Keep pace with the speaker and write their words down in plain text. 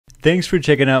Thanks for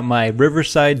checking out my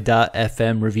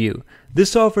Riverside.fm review.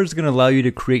 This software is going to allow you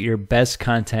to create your best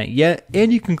content yet,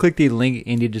 and you can click the link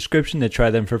in the description to try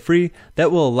them for free.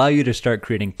 That will allow you to start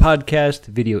creating podcasts,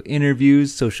 video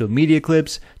interviews, social media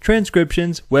clips,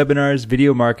 transcriptions, webinars,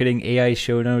 video marketing, AI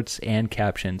show notes, and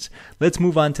captions. Let's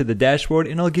move on to the dashboard,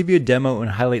 and I'll give you a demo and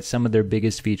highlight some of their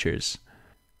biggest features.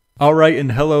 Alright,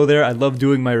 and hello there. I love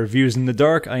doing my reviews in the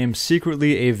dark. I am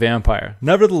secretly a vampire.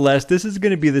 Nevertheless, this is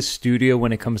going to be the studio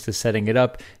when it comes to setting it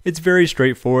up. It's very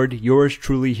straightforward. Yours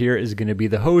truly here is going to be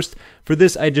the host. For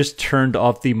this, I just turned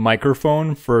off the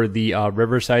microphone for the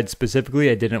Riverside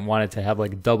specifically. I didn't want it to have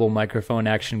like double microphone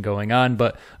action going on,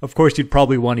 but of course you'd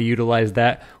probably want to utilize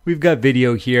that. We've got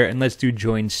video here, and let's do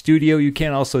join studio. You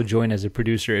can also join as a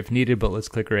producer if needed, but let's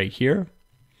click right here.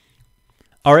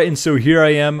 Alright, and so here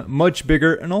I am, much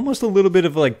bigger and almost a little bit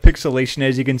of like pixelation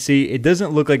as you can see. It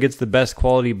doesn't look like it's the best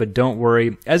quality, but don't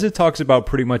worry. As it talks about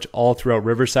pretty much all throughout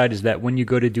Riverside is that when you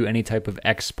go to do any type of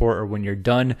export or when you're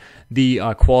done, the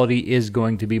quality is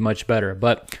going to be much better.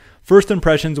 But first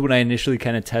impressions when I initially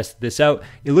kind of tested this out,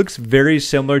 it looks very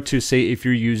similar to, say, if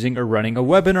you're using or running a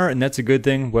webinar, and that's a good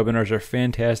thing. Webinars are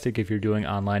fantastic if you're doing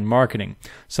online marketing.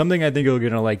 Something I think you're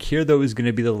going to like here, though, is going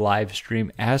to be the live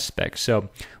stream aspect. So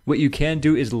what you can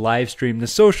do is live stream the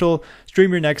social,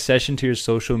 stream your next session to your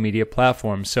social media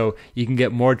platform. So you can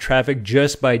get more traffic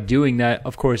just by doing that.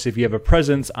 Of course, if you have a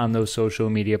presence on those social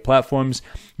media platforms,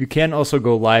 you can also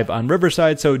go live on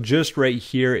Riverside. So just right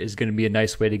here is going to be a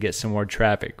nice way to get some more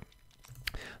traffic.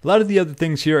 A lot of the other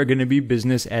things here are going to be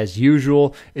business as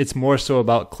usual. It's more so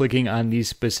about clicking on the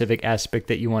specific aspect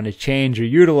that you want to change or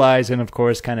utilize, and of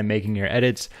course kind of making your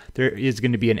edits. There is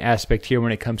going to be an aspect here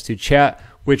when it comes to chat,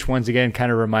 which once again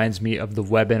kind of reminds me of the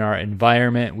webinar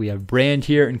environment. We have brand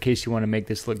here in case you want to make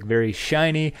this look very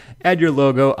shiny. Add your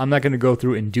logo. I'm not going to go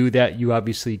through and do that. You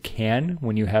obviously can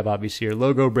when you have obviously your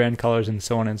logo, brand colors, and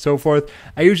so on and so forth.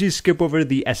 I usually skip over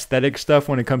the aesthetic stuff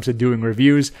when it comes to doing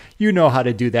reviews. You know how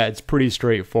to do that. It's pretty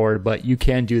straightforward, but you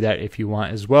can do that if you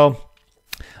want as well.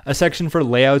 A section for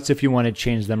layouts if you want to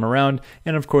change them around,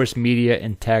 and of course media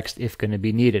and text if going to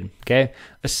be needed. Okay.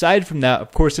 Aside from that,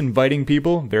 of course, inviting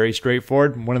people, very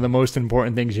straightforward. One of the most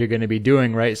important things you're going to be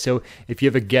doing, right? So if you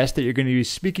have a guest that you're going to be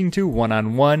speaking to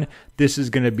one-on-one, this is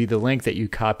going to be the link that you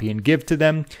copy and give to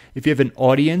them. If you have an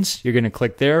audience, you're going to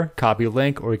click there, copy a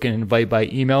link, or you can invite by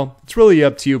email. It's really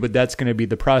up to you, but that's going to be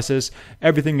the process.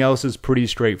 Everything else is pretty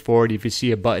straightforward. If you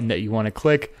see a button that you want to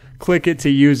click it to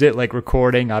use it, like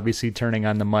recording, obviously turning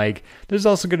on the mic. There's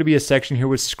also going to be a section here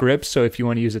with scripts, so if you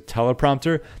want to use a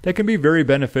teleprompter, that can be very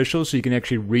beneficial so you can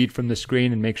actually read from the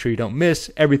screen and make sure you don't miss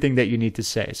everything that you need to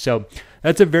say. So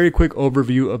that's a very quick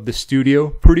overview of the studio.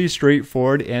 Pretty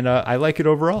straightforward, and I like it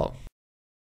overall.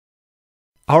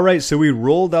 Alright, so we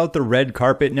rolled out the red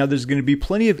carpet. Now there's going to be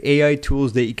plenty of AI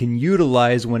tools that you can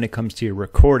utilize when it comes to your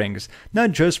recordings.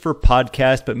 Not just for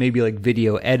podcasts, but maybe like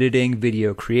video editing,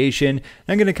 video creation.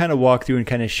 I'm going to kind of walk through and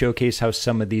kind of showcase how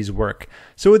some of these work.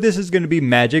 So this is going to be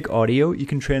Magic Audio. You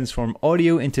can transform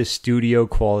audio into studio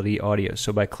quality audio.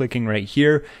 So by clicking right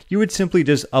here, you would simply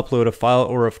just upload a file,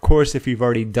 or of course, if you've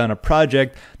already done a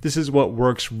project, this is what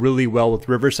works really well with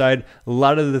Riverside. A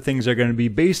lot of the things are going to be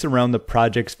based around the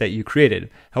projects that you created.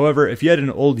 However, if you had an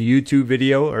old YouTube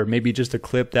video or maybe just a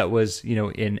clip that was,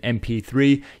 in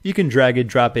MP3, you can drag and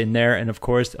drop in there and of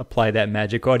course apply that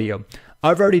Magic Audio.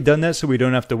 I've already done that so we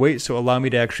don't have to wait, so allow me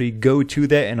to actually go to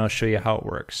that and I'll show you how it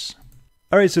works.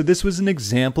 Alright, so this was an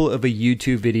example of a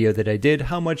YouTube video that I did.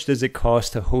 How much does it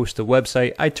cost to host a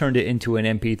website? I turned it into an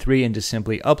MP3 and just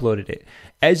simply uploaded it.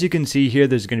 As you can see here,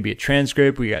 there's going to be a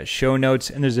transcript, we got show notes,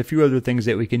 and there's a few other things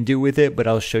that we can do with it, but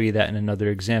I'll show you that in another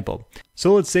example.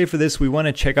 So let's say for this, we want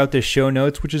to check out the show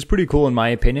notes, which is pretty cool in my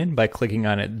opinion, by clicking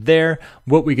on it there.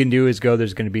 What we can do is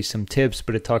there's going to be some tips,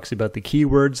 but it talks about the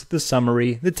keywords, the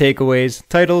summary, the takeaways,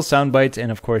 titles, sound bites,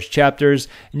 and of course chapters.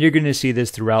 And you're going to see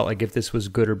this throughout, like if this was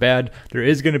good or bad. There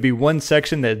is going to be one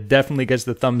section that definitely gets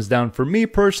the thumbs down for me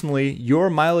personally.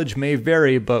 Your mileage may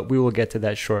vary, but we will get to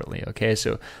that shortly. Okay,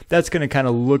 so that's going to kind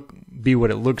of be what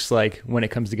it looks like when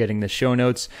it comes to getting the show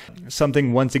notes.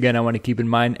 Something once again I want to keep in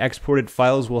mind, exported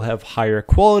files will have higher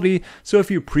quality, so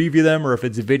if you preview them or if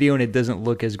it's a video and it doesn't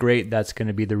look as great, that's going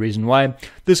to be the reason why.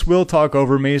 This will talk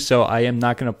over me, so I am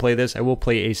not going to play this. I will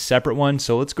play a separate one.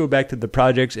 So let's go back to the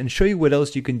projects and show you what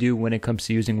else you can do when it comes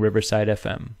to using Riverside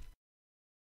FM.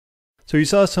 So you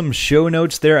saw some show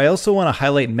notes there. I also want to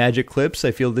highlight magic clips.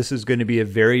 I feel this is going to be a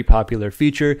very popular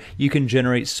feature. You can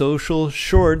generate social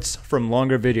shorts from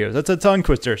longer videos. That's a tongue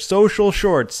twister. Social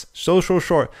shorts. Social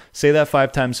short. Say that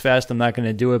 5 times fast. I'm not going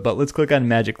to do it, but let's click on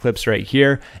magic clips right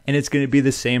here, and it's going to be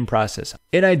the same process.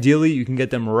 And ideally, you can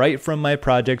get them right from my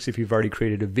projects if you've already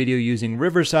created a video using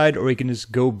Riverside, or you can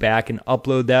just go back and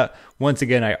upload that. Once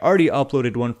again, I already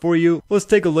uploaded one for you. Let's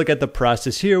take a look at the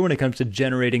process here when it comes to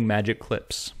generating magic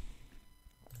clips.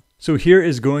 So here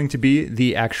is going to be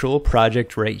the actual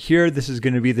project right here. This is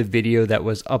going to be the video that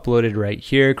was uploaded right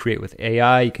here. Create with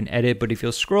AI, you can edit, but if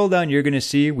you'll scroll down, you're going to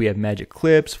see we have magic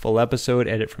clips, full episode,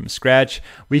 edit from scratch.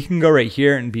 We can go right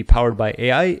here and be powered by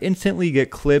AI, instantly get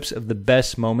clips of the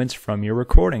best moments from your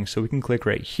recording. So we can click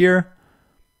right here.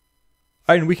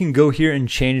 All right, and we can go here and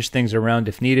change things around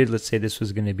if needed. Let's say this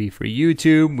was going to be for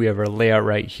YouTube. We have our layout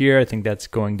right here. I think that's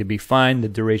going to be fine. The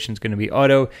duration is going to be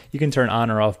auto. You can turn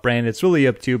on or off brand. It's really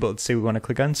up to you, but let's say we want to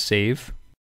click on save.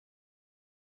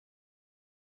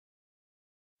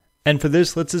 And for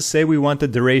this, let's just say we want the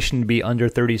duration to be under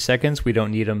 30 seconds. We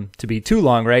don't need them to be too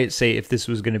long, right? Say if this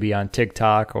was going to be on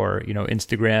TikTok or,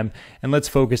 Instagram. And let's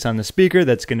focus on the speaker.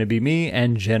 That's going to be me,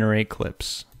 and generate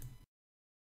clips.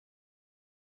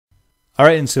 All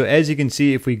right, and so as you can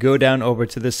see, if we go down over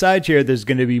to the side here, there's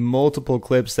going to be multiple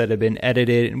clips that have been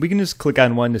edited, and we can just click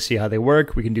on one to see how they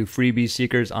work. We can do freebie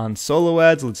seekers on solo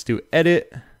ads. Let's do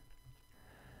edit.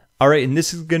 All right, and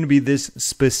this is going to be this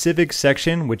specific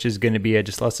section, which is going to be, I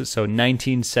just lost it, so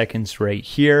 19 seconds right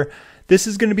here. This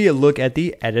is going to be a look at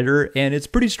the editor, and it's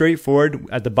pretty straightforward.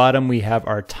 At the bottom, we have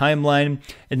our timeline,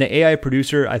 and the AI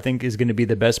producer, I think, is going to be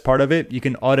the best part of it. You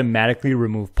can automatically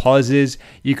remove pauses.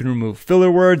 You can remove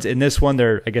filler words. In this one,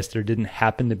 I guess there didn't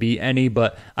happen to be any,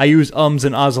 but I use ums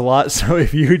and ahs a lot, so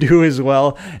if you do as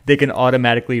well, they can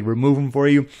automatically remove them for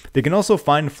you. They can also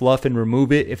find fluff and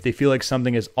remove it if they feel like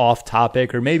something is off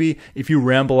topic, or maybe if you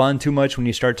ramble on too much when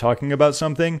you start talking about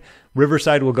something,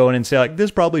 Riverside will go in and say, like,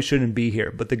 this probably shouldn't be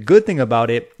here. But the good thing about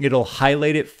it, it'll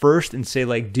highlight it first and say,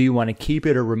 like, do you want to keep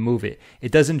it or remove it?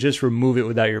 It doesn't just remove it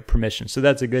without your permission. So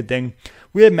that's a good thing.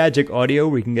 We have magic audio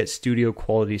where you can get studio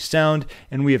quality sound,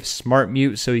 and we have smart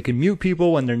mute, so you can mute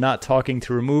people when they're not talking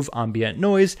to remove ambient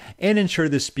noise and ensure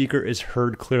the speaker is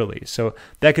heard clearly. So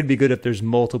that could be good if there's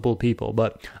multiple people.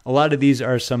 But a lot of these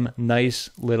are some nice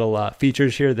little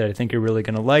features here that I think you're really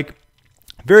going to like.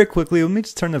 Very quickly, let me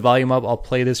just turn the volume up. I'll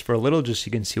play this for a little just so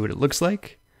you can see what it looks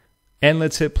like. And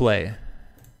let's hit play.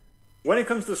 When it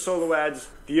comes to solo ads,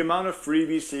 the amount of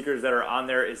freebie seekers that are on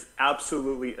there is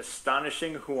absolutely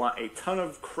astonishing, who want a ton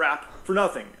of crap for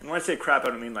nothing. And when I say crap, I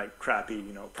don't mean like crappy,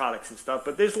 products and stuff,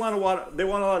 but they want a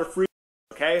lot of free,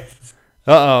 okay?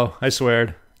 Uh-oh, I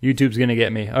swear. YouTube's going to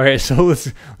get me. All right, so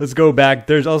let's go back.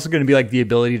 There's also going to be like the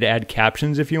ability to add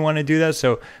captions if you want to do that.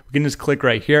 So we can just click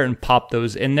right here and pop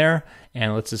those in there.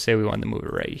 And let's just say we want to move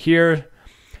it right here.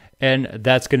 And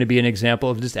that's going to be an example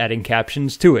of just adding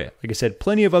captions to it. Like I said,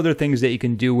 plenty of other things that you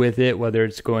can do with it, whether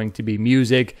it's going to be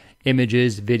music,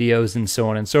 images, videos, and so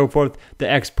on and so forth. The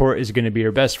export is going to be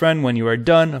your best friend when you are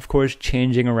done. Of course,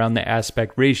 changing around the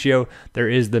aspect ratio. There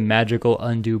is the magical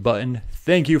undo button.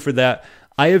 Thank you for that.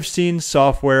 I have seen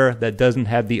software that doesn't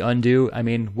have the undo. I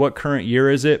mean, what current year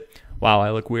is it? Wow,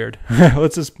 I look weird.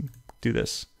 Let's just do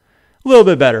this. A little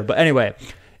bit better, but anyway.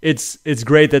 It's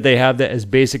great that they have that. As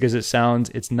basic as it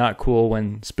sounds, it's not cool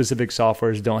when specific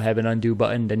softwares don't have an undo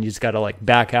button. Then you just got to like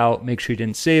back out, make sure you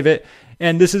didn't save it.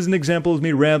 And this is an example of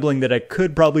me rambling that I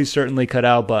could probably certainly cut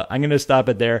out, but I'm going to stop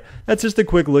it there. That's just a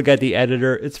quick look at the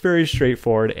editor. It's very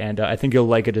straightforward, and I think you'll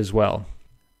like it as well.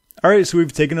 All right, so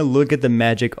we've taken a look at the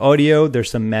magic audio. There's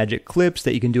some magic clips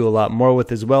that you can do a lot more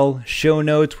with as well. Show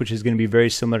notes, which is going to be very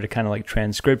similar to kind of like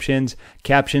transcriptions.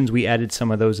 Captions, we added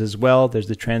some of those as well. There's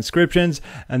the transcriptions.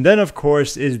 And then, of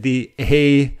course, is the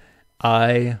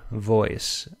AI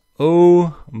voice.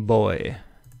 Oh, boy.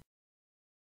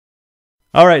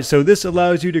 All right, so this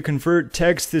allows you to convert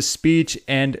text to speech,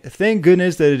 and thank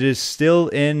goodness that it is still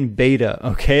in beta,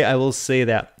 okay? I will say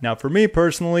that. Now, for me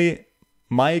personally,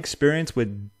 my experience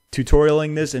with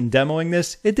tutorialing this and demoing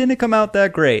this, it didn't come out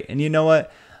that great. And you know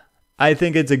what? I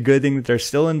think it's a good thing that they're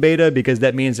still in beta, because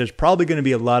that means there's probably going to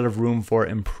be a lot of room for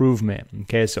improvement.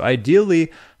 Okay, so ideally,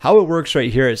 how it works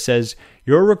right here, it says,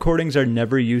 your recordings are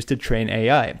never used to train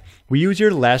AI. We use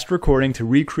your last recording to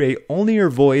recreate only your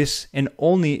voice, and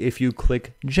only if you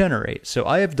click generate. So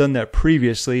I have done that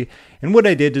previously, and what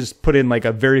I did is put in like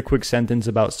a very quick sentence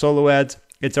about solo ads.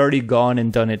 It's already gone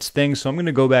and done its thing, so I'm going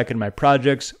to go back in my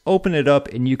projects, open it up,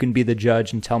 and you can be the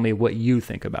judge and tell me what you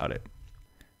think about it.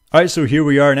 All right, so here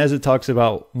we are, and as it talks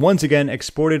about, once again,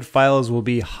 exported files will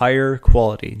be higher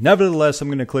quality. Nevertheless, I'm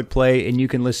going to click play, and you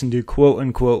can listen to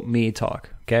quote-unquote me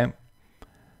talk, okay?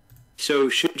 So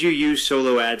should you use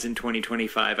solo ads in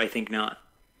 2025? I think not.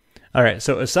 All right,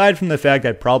 so aside from the fact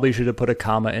I probably should have put a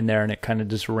comma in there and it kind of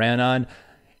just ran on,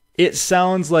 it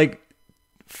sounds like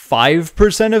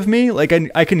 5% of me. Like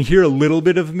I can hear a little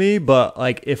bit of me, but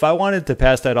like if I wanted to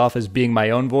pass that off as being my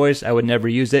own voice, I would never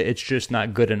use it. It's just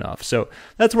not good enough. So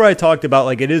that's where I talked about,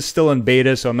 like, it is still in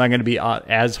beta, so I'm not going to be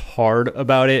as hard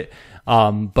about it.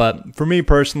 But for me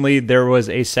personally, there was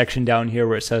a section down here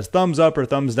where it says thumbs up or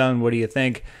thumbs down. What do you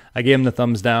think? I gave him the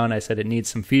thumbs down. I said it needs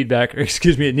some feedback, or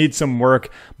excuse me, it needs some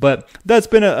work. But that's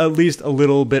been at least a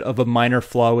little bit of a minor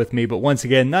flaw with me. But once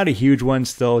again, not a huge one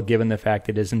still, given the fact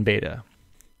it is in beta.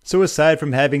 So aside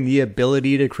from having the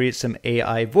ability to create some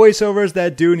AI voiceovers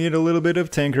that do need a little bit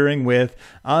of tinkering with,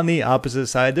 on the opposite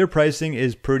side, their pricing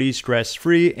is pretty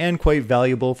stress-free and quite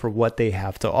valuable for what they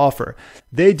have to offer.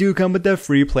 They do come with the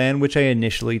free plan, which I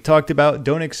initially talked about.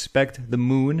 Don't expect the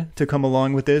moon to come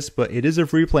along with this, but it is a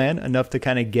free plan, enough to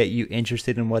kind of get you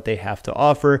interested in what they have to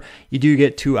offer. You do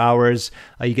get 2 hours,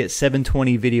 you get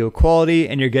 720 video quality,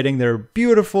 and you're getting their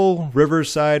beautiful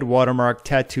Riverside watermark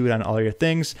tattooed on all your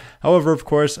things. However, of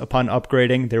course, upon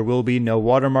upgrading, there will be no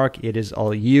watermark. It is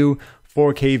all you.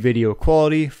 4K video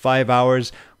quality, 5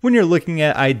 hours. When you're looking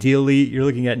at, ideally, you're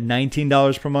looking at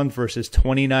 $19 per month versus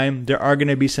 $29. There are going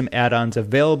to be some add-ons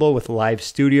available with Live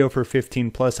Studio for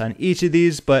 $15 plus on each of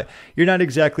these, but you're not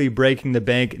exactly breaking the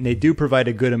bank, and they do provide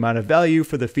a good amount of value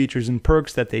for the features and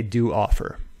perks that they do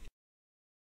offer.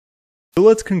 So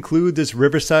let's conclude this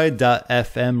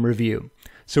Riverside.fm review.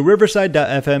 So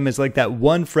Riverside.fm is like that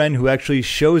one friend who actually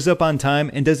shows up on time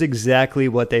and does exactly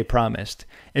what they promised.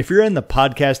 If you're in the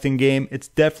podcasting game, it's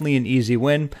definitely an easy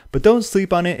win, but don't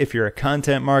sleep on it if you're a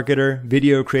content marketer,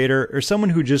 video creator, or someone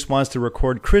who just wants to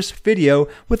record crisp video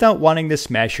without wanting to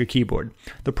smash your keyboard.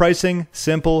 The pricing,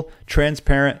 simple,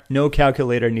 transparent, no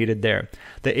calculator needed there.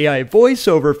 The AI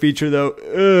voiceover feature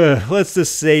though, let's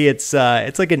just say it's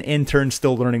like an intern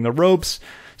still learning the ropes.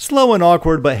 Slow and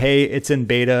awkward, but hey, it's in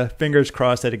beta. Fingers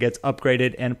crossed that it gets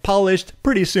upgraded and polished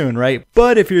pretty soon, right?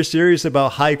 But if you're serious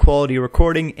about high quality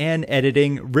recording and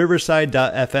editing,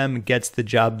 Riverside.fm gets the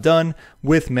job done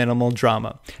with minimal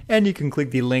drama. And you can click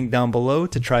the link down below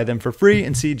to try them for free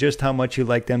and see just how much you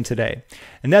like them today.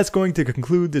 And that's going to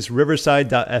conclude this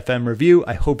Riverside.fm review.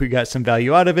 I hope you got some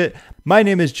value out of it. My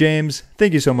name is James.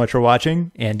 Thank you so much for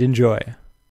watching, and enjoy.